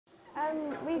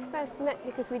We first met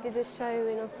because we did a show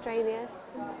in Australia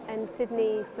and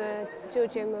Sydney for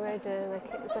Giorgio Moroder.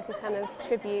 It was like a kind of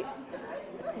tribute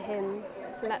to him.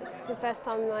 So that's the first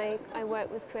time I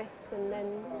worked with Chris, and then...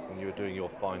 And you were doing your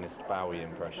finest Bowie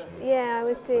impression. Yeah, I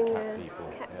was doing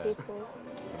Cat People.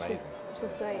 It's amazing. Which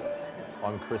was great.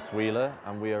 I'm Chris Wheeler,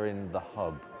 and we are in the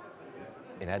Hub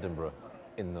in Edinburgh,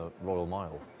 in the Royal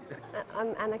Mile.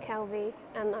 I'm Anna Calvi,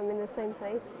 and I'm in the same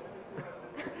place.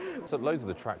 So loads of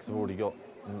the tracks have already got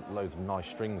loads of nice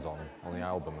strings on the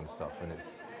album and stuff, and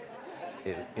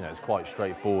it's quite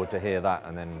straightforward to hear that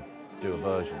and then do a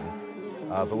version.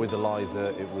 But with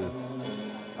Eliza, it was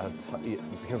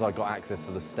because I got access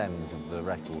to the stems of the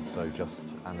record, so just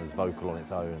Anna's vocal on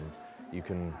its own, you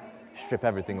can strip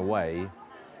everything away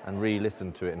and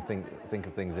re-listen to it and think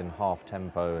of things in half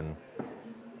tempo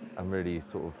and really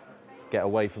sort of get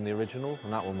away from the original.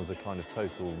 And that one was a kind of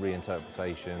total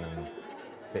reinterpretation and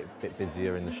bit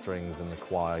busier in the strings, and the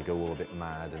choir go all a bit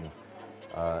mad, and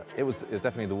it was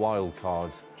definitely the wild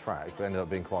card track, but ended up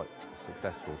being quite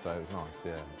successful, so it was nice.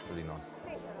 Yeah, it was really nice.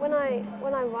 When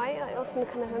I write, I often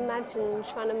kind of imagine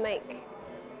trying to make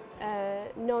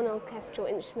non-orchestral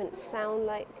instruments sound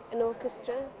like an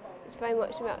orchestra. It's very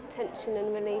much about tension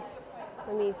and release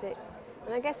for music.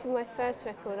 And I guess with my first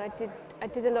record, I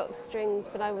did a lot of strings,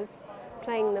 but I was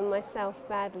playing them myself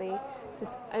badly,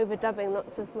 just overdubbing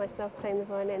lots of myself playing the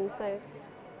violin. So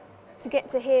to get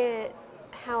to hear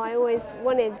how I always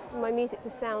wanted my music to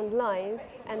sound live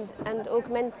and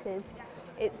augmented,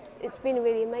 it's been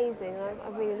really amazing.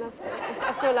 I've really loved it.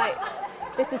 I feel like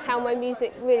this is how my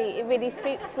music really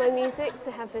suits my music,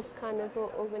 to have this kind of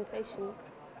augmentation.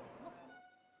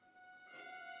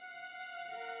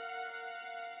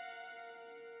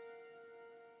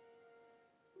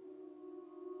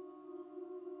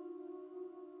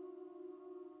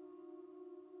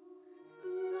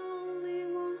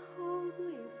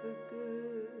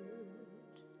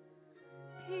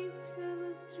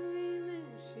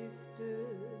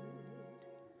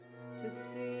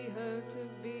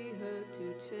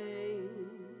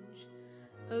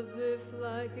 As if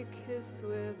like a kiss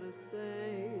we're the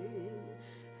same.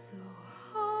 So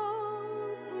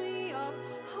hold me up,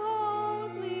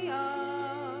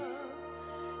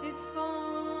 if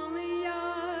only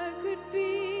I could be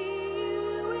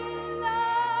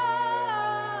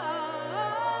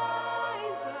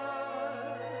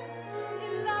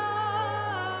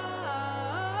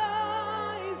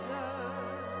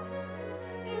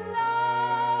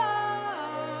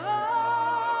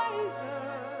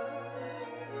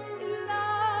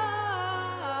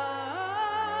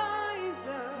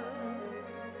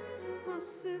you,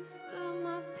 sister,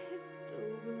 my pistol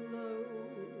below.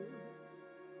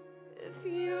 If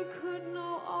you could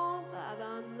know all that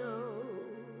I know,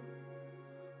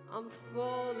 I'm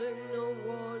falling, no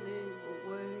warning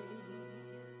away.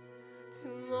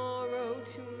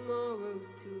 Tomorrow's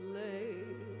too late.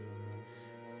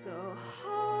 So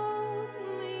hold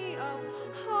me up,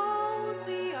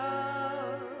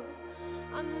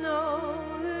 I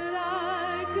know that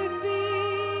I could be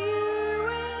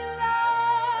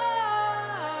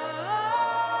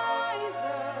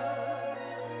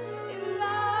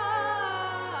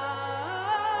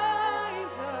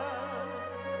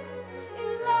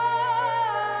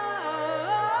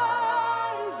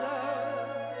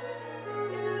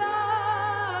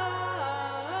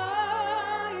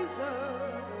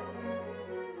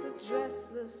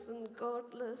dressless and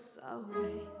godless, I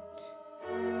wait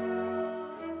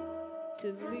to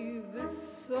leave this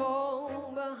soul.